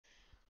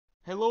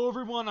Hello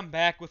everyone, I'm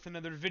back with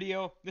another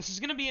video. This is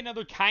going to be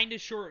another kind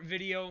of short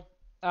video.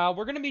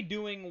 We're going to be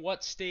doing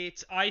what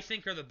states I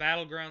think are the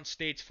battleground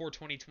states for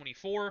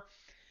 2024.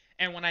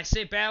 And when I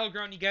say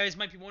battleground, you guys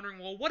might be wondering,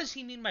 well, what does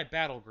he mean by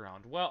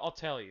battleground? Well, I'll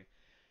tell you.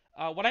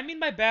 What I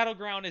mean by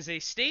battleground is a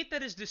state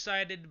that is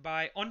decided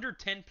by under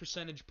 10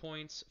 percentage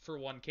points for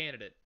one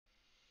candidate.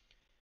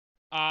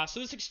 So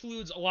this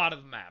excludes a lot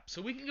of the map.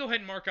 So we can go ahead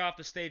and mark off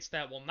the states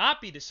that will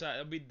not be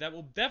decided, that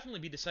will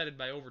definitely be decided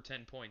by over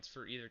 10 points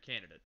for either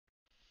candidate.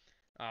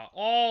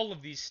 All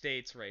of these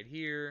states right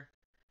here,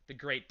 the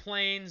Great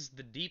Plains,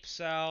 the Deep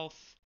South,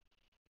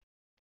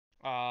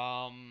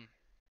 um,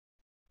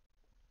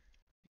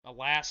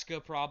 Alaska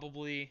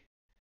probably.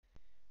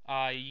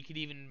 You could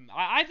even,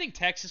 I think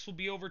Texas will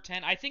be over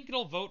 10. I think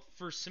it'll vote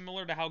for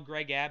similar to how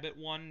Greg Abbott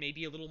won,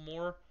 maybe a little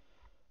more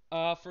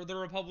for the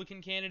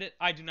Republican candidate.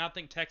 I do not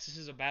think Texas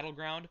is a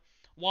battleground.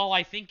 While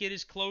I think it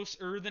is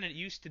closer than it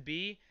used to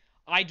be,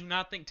 I do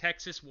not think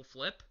Texas will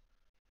flip.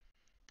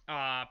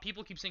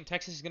 People keep saying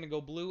Texas is going to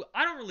go blue.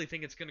 I don't really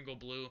think it's going to go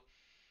blue.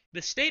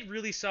 The state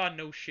really saw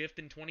no shift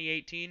in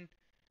 2018,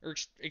 or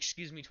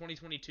excuse me,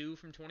 2022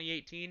 from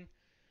 2018.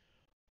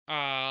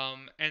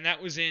 And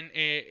that was in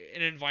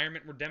an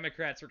environment where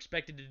Democrats were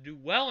expected to do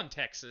well in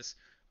Texas,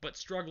 but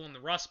struggle in the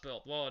Rust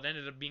Belt. Well, it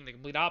ended up being the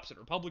complete opposite.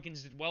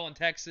 Republicans did well in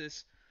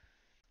Texas,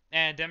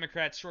 and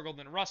Democrats struggled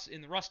in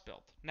the Rust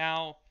Belt.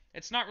 Now,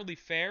 it's not really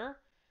fair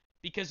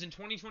because in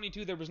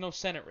 2022 there was no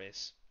Senate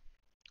race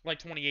like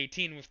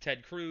 2018 with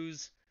Ted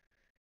Cruz.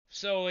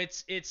 So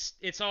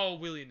it's all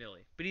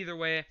willy-nilly. But either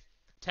way,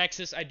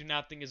 Texas I do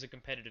not think is a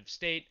competitive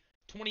state.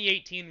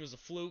 2018 was a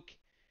fluke.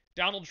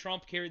 Donald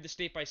Trump carried the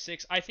state by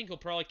 6. I think he'll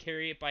probably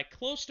carry it by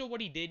close to what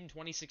he did in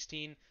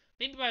 2016,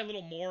 maybe by a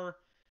little more.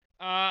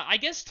 I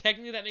guess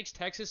technically that makes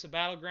Texas a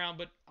battleground,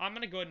 but I'm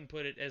going to go ahead and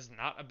put it as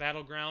not a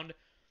battleground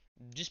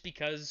just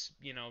because,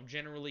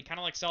 generally, kind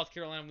of like South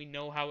Carolina, we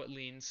know how it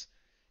leans.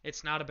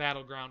 It's not a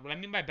battleground. What I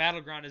mean by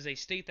battleground is a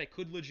state that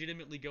could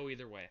legitimately go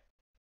either way.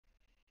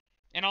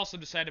 And also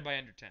decided by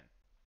under 10.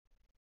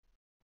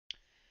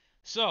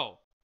 So,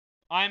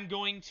 I'm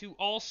going to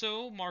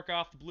also mark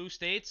off the blue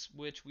states,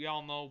 which we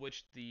all know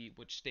which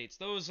states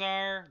those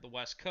are. The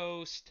West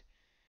Coast,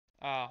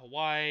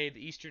 Hawaii,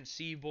 the Eastern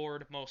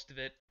Seaboard, most of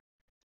it.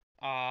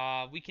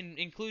 We can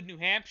include New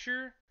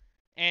Hampshire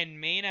and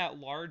Maine at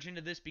large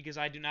into this because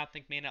I do not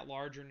think Maine at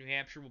large or New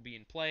Hampshire will be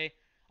in play.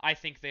 I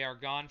think they are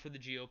gone for the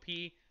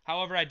GOP.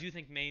 However, I do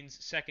think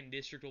Maine's second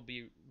district will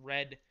be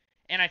red,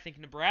 and I think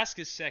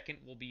Nebraska's second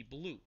will be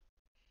blue.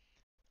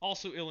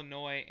 Also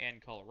Illinois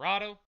and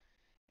Colorado,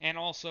 and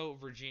also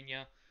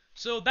Virginia.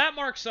 So that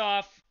marks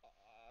off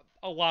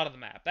a lot of the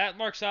map. That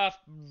marks off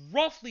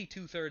roughly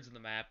 2/3 of the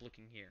map.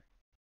 Looking here,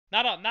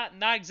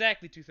 not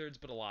exactly 2/3,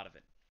 but a lot of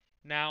it.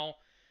 Now,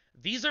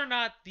 these are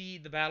not the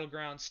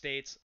battleground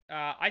states.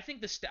 I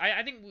think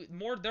I think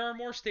more there are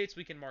more states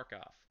we can mark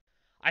off.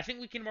 I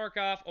think we can mark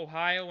off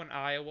Ohio and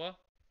Iowa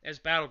as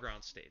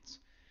battleground states.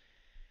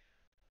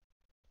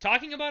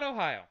 Talking about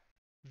Ohio,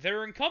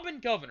 their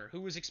incumbent governor,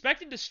 who was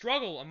expected to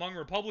struggle among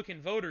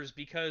Republican voters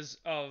because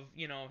of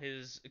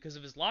his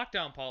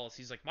lockdown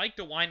policies, like Mike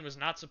DeWine was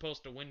not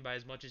supposed to win by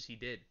as much as he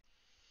did.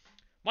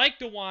 Mike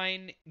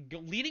DeWine,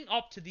 leading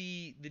up to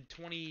the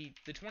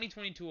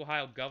 2022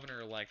 Ohio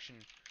governor election,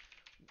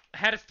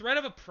 had a threat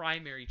of a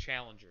primary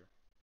challenger.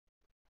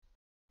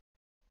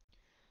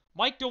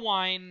 Mike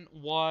DeWine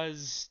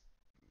was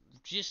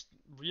just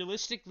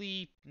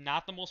realistically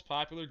not the most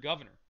popular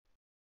governor.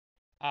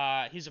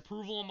 His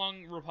approval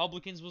among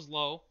Republicans was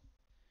low,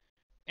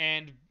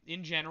 and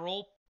in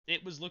general,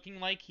 it was looking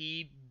like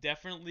he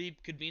definitely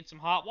could be in some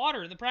hot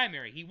water in the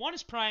primary. He won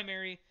his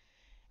primary,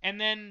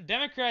 and then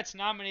Democrats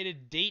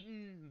nominated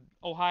Dayton,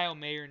 Ohio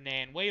Mayor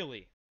Nan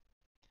Whaley.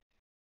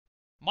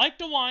 Mike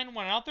DeWine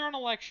went out there on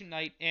election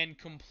night and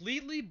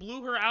completely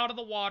blew her out of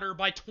the water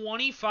by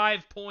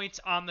 25 points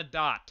on the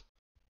dot.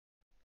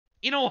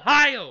 In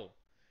Ohio,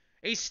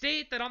 a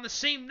state that on the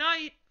same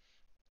night,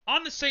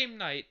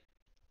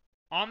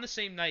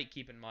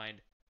 keep in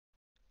mind,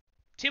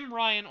 Tim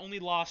Ryan only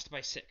lost by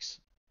 6.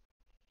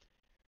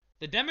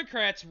 The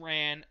Democrats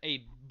ran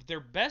their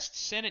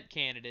best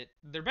candidate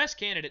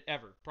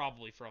ever,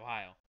 probably for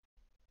Ohio,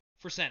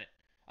 for Senate,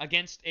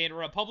 against a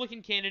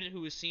Republican candidate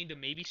who was seen to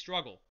maybe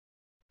struggle.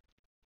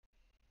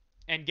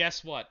 And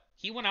guess what?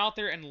 He went out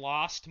there and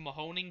lost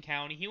Mahoning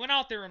County. He went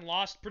out there and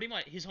lost pretty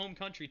much his home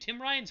country. Tim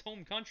Ryan's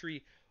home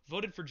country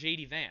voted for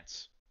J.D.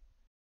 Vance.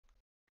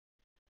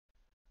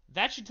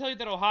 That should tell you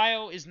that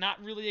Ohio is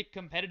not really a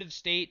competitive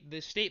state.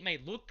 The state may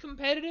look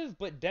competitive,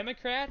 but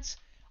Democrats,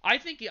 I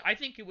think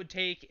it would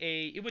take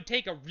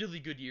a really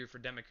good year for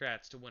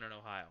Democrats to win in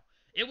Ohio.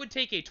 It would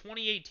take a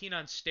 2018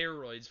 on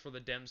steroids for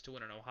the Dems to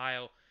win in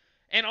Ohio.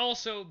 And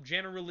also,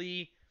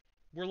 generally,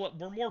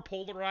 we're more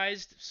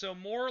polarized, so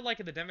more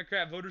like the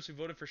Democrat voters who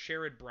voted for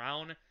Sherrod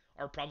Brown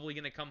are probably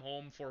going to come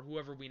home for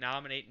whoever we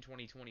nominate in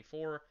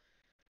 2024.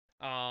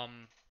 I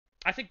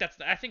think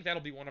that'll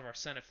be one of our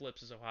Senate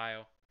flips is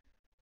Ohio.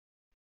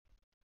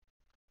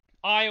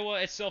 Iowa,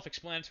 it's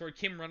self-explanatory.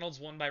 Kim Reynolds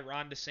won by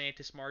Ron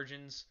DeSantis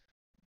margins.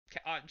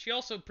 She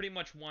also pretty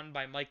much won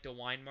by Mike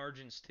DeWine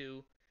margins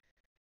too.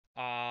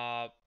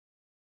 Uh,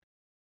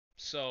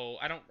 so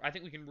I don't. I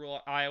think we can rule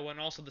out Iowa, and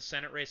also the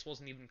Senate race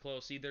wasn't even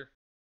close either.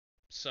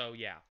 So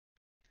yeah,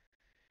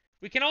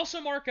 we can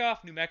also mark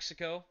off New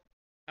Mexico.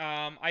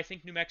 I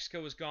think New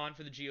Mexico is gone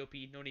for the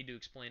GOP. No need to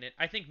explain it.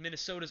 I think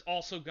Minnesota's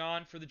also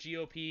gone for the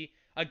GOP.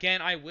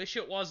 Again, I wish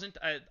it wasn't.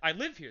 I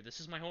live here. This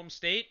is my home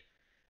state.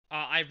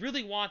 I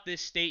really want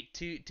this state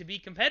to be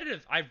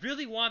competitive. I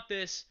really want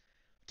this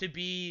to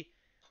be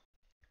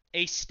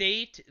a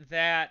state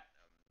that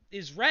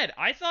is red.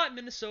 I thought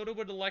Minnesota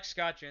would elect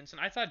Scott Jensen.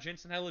 I thought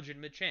Jensen had a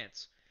legitimate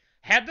chance.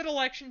 Had that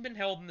election been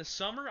held in the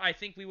summer, I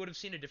think we would have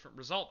seen a different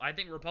result. I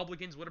think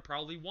Republicans would have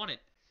probably won it.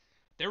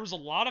 There was a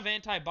lot of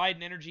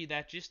anti-Biden energy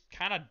that just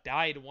kind of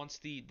died once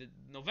the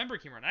November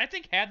came around. I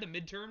think had the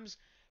midterms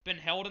been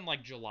held in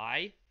like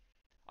July,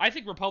 I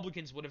think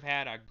Republicans would have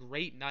had a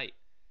great night.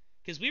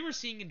 Because we were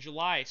seeing in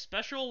July,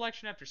 special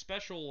election after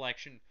special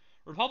election,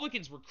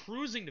 Republicans were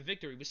cruising to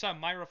victory. We saw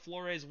Myra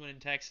Flores win in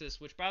Texas,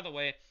 which, by the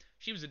way,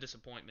 she was a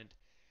disappointment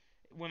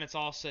when it's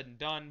all said and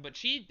done. But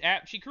she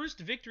cruised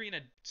to victory in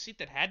a seat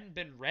that hadn't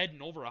been red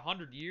in over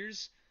 100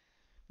 years.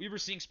 We were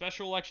seeing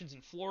special elections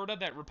in Florida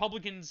that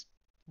Republicans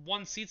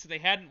won seats that they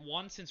hadn't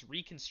won since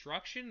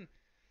Reconstruction.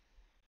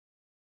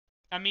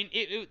 I mean,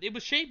 it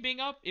was shaping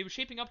up. It was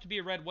shaping up to be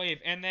a red wave,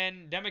 and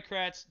then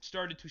Democrats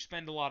started to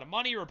spend a lot of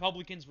money.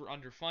 Republicans were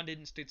underfunded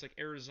in states like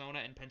Arizona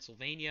and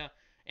Pennsylvania,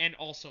 and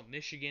also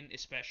Michigan,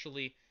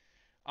 especially.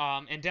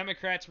 And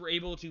Democrats were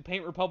able to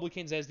paint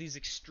Republicans as these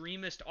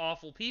extremist,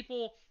 awful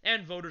people,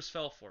 and voters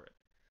fell for it.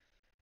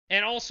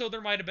 And also, there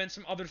might have been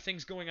some other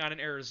things going on in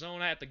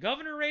Arizona at the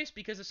governor race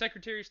because the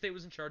Secretary of State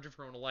was in charge of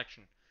her own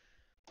election.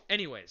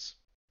 Anyways,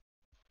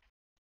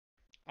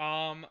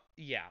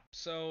 yeah.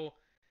 So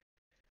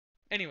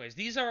anyways,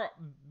 these are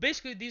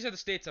the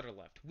states that are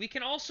left. We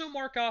can also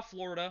mark off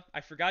Florida.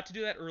 I forgot to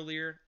do that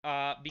earlier,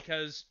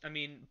 because I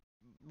mean,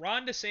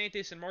 Ron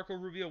DeSantis and Marco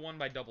Rubio won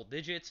by double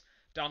digits.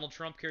 Donald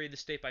Trump carried the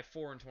state by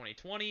 4 in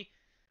 2020.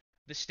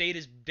 The state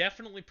is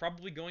definitely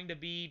probably going to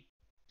be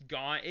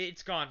gone.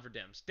 It's gone for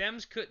Dems.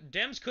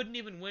 Dems couldn't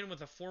even win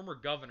with a former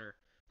governor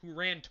who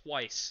ran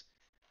twice.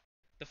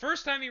 The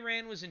first time he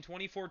ran was in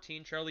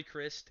 2014, Charlie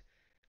Crist,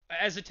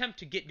 as attempt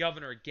to get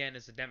governor again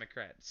as a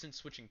Democrat since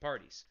switching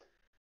parties.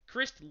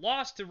 Crist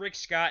lost to Rick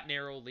Scott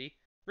narrowly.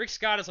 Rick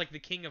Scott is like the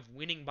king of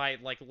winning by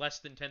like less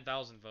than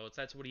 10,000 votes.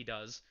 That's what he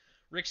does.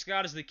 Rick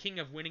Scott is the king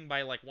of winning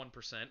by like 1%.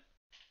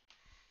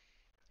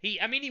 He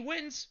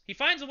wins. He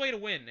finds a way to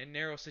win in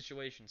narrow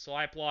situations, so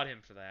I applaud him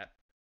for that.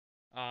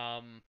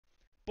 Um,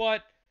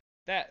 but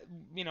that,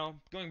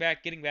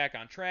 getting back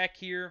on track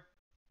here.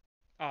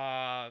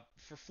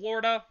 For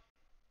Florida,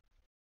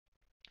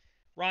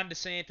 Ron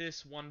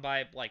DeSantis won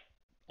by like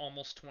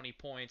almost 20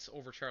 points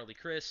over Charlie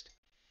Crist.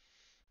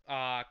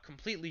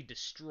 Completely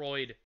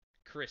destroyed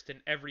Crist in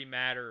every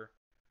matter,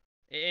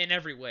 in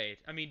every way.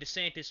 I mean,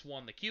 DeSantis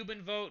won the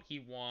Cuban vote. He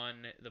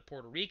won the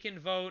Puerto Rican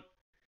vote.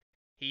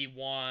 He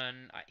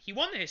won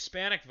the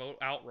Hispanic vote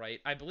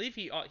outright. I believe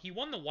he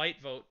won the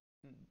white vote.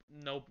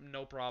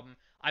 No problem.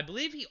 I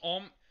believe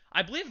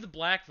the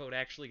black vote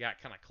actually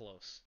got kind of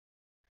close.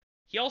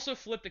 He also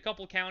flipped a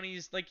couple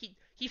counties. Like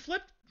he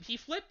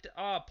flipped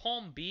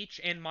Palm Beach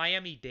and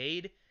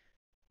Miami-Dade,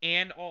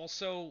 and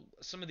also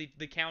some of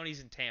the counties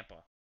in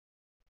Tampa.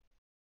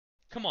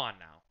 Come on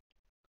now.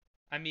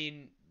 I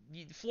mean,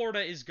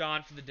 Florida is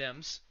gone for the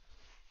Dems.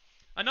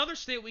 Another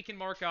state we can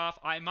mark off,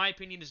 in my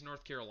opinion, is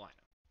North Carolina.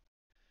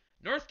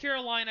 North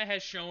Carolina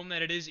has shown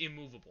that it is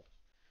immovable.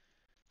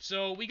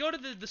 So we go to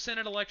the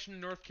Senate election in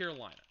North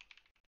Carolina.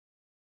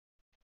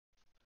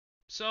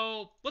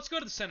 So let's go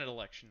to the Senate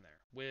election there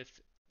with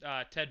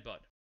Ted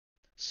Budd.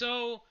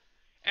 So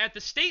at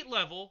the state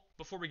level,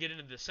 before we get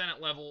into the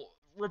Senate level,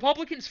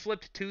 Republicans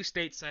flipped 2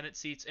 state Senate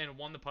seats and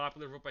won the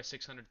popular vote by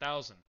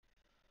 600,000.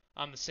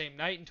 On the same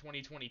night in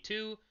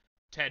 2022,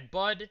 Ted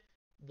Budd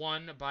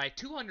won by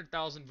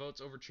 200,000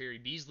 votes over Cherry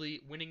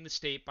Beasley, winning the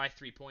state by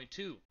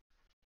 3.2.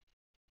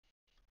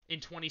 In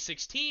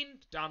 2016,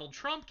 Donald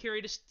Trump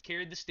carried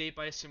the state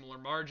by a similar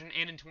margin,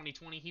 and in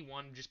 2020 he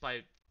won just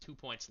by 2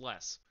 points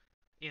less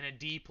in a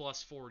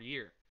D+4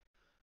 year.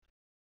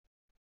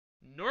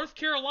 North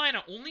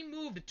Carolina only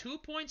moved 2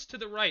 points to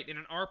the right in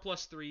an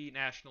R+3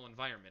 national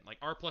environment, like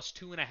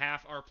R+2.5,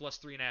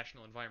 R+3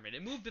 national environment.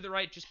 It moved to the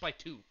right just by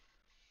 2.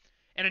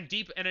 And in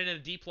a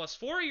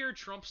D+4 year,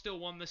 Trump still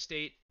won the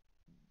state,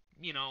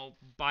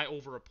 by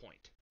over a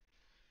point.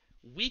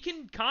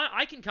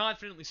 I can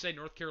confidently say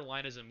North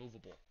Carolina is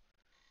immovable.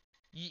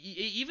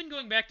 Even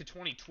going back to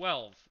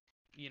 2012,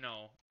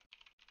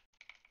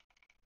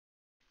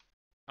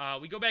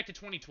 we go back to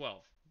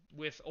 2012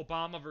 with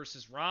Obama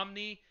versus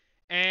Romney,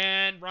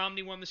 and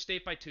Romney won the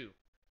state by 2.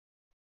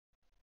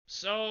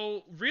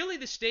 So really,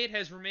 the state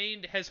has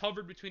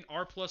hovered between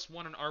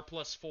R+1 and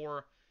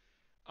R+4.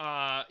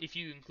 If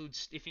you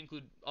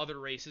include other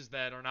races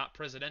that are not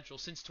presidential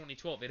since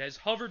 2012, it has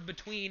hovered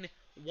between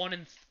 1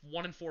 and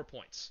 4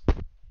 points.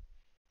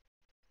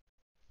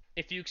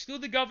 If you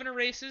exclude the governor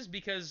races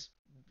because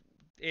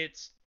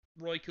it's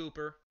Roy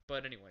Cooper,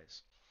 But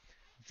anyways,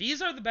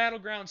 these are the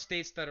battleground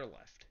states that are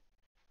left.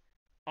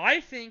 I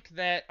think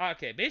that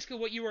okay, basically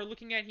what you are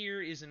looking at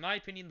here is, in my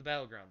opinion, the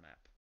battleground map.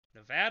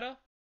 Nevada,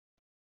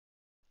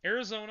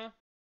 Arizona,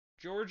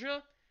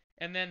 Georgia,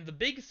 and then the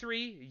big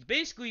three.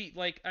 Basically,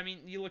 like, I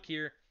mean, you look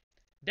here,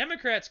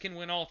 Democrats can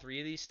win all three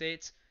of these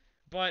states,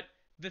 but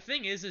the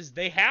thing is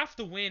they have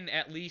to win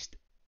at least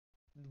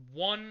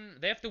one.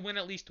 They have to win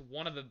at least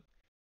one of the.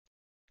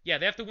 Yeah,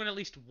 they have to win at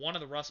least one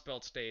of the Rust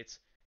Belt states.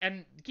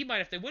 And keep in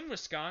mind, if they win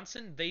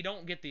Wisconsin, they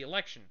don't get the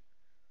election.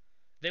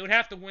 They would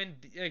have to win.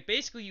 Like,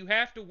 basically, you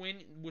have to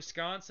win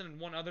Wisconsin and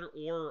one other,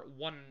 or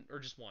one, or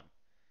just one.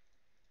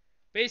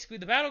 Basically,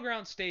 the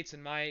battleground states,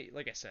 in my,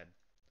 like I said,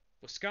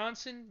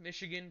 Wisconsin,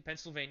 Michigan,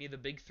 Pennsylvania, the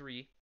big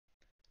three,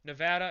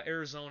 Nevada,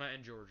 Arizona,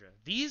 and Georgia.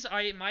 These,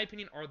 in my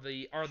opinion, are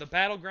the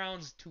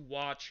battlegrounds to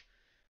watch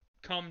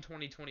come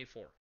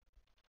 2024.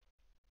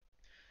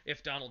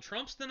 If Donald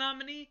Trump's the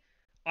nominee,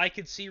 I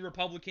could see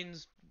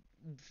Republicans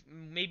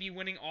maybe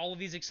winning all of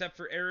these except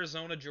for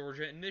Arizona,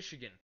 Georgia, and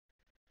Michigan.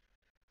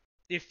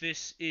 If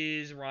this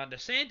is Ron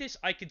DeSantis,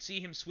 I could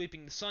see him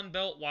sweeping the Sun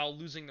Belt while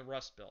losing the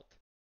Rust Belt.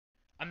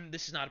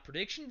 This is not a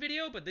prediction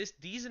video, but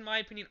these, in my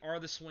opinion, are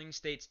the swing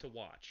states to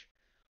watch.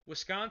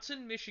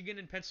 Wisconsin, Michigan,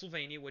 and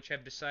Pennsylvania, which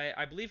have decided,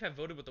 I believe, have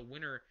voted with a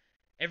winner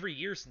every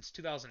year since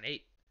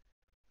 2008.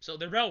 So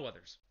they're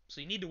bellwethers.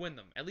 So you need to win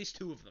them, at least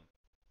two of them,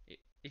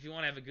 if you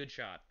want to have a good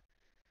shot.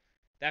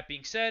 That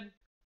being said,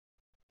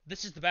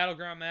 this is the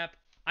battleground map.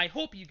 I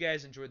hope you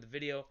guys enjoyed the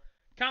video.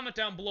 Comment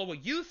down below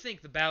what you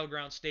think the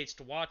battleground states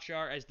to watch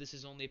are, as this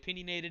is only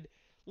opinionated.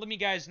 Let me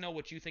guys know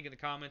what you think in the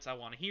comments. I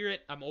want to hear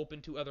it. I'm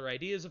open to other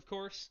ideas, of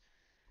course.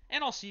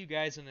 And I'll see you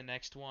guys in the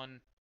next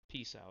one.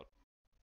 Peace out.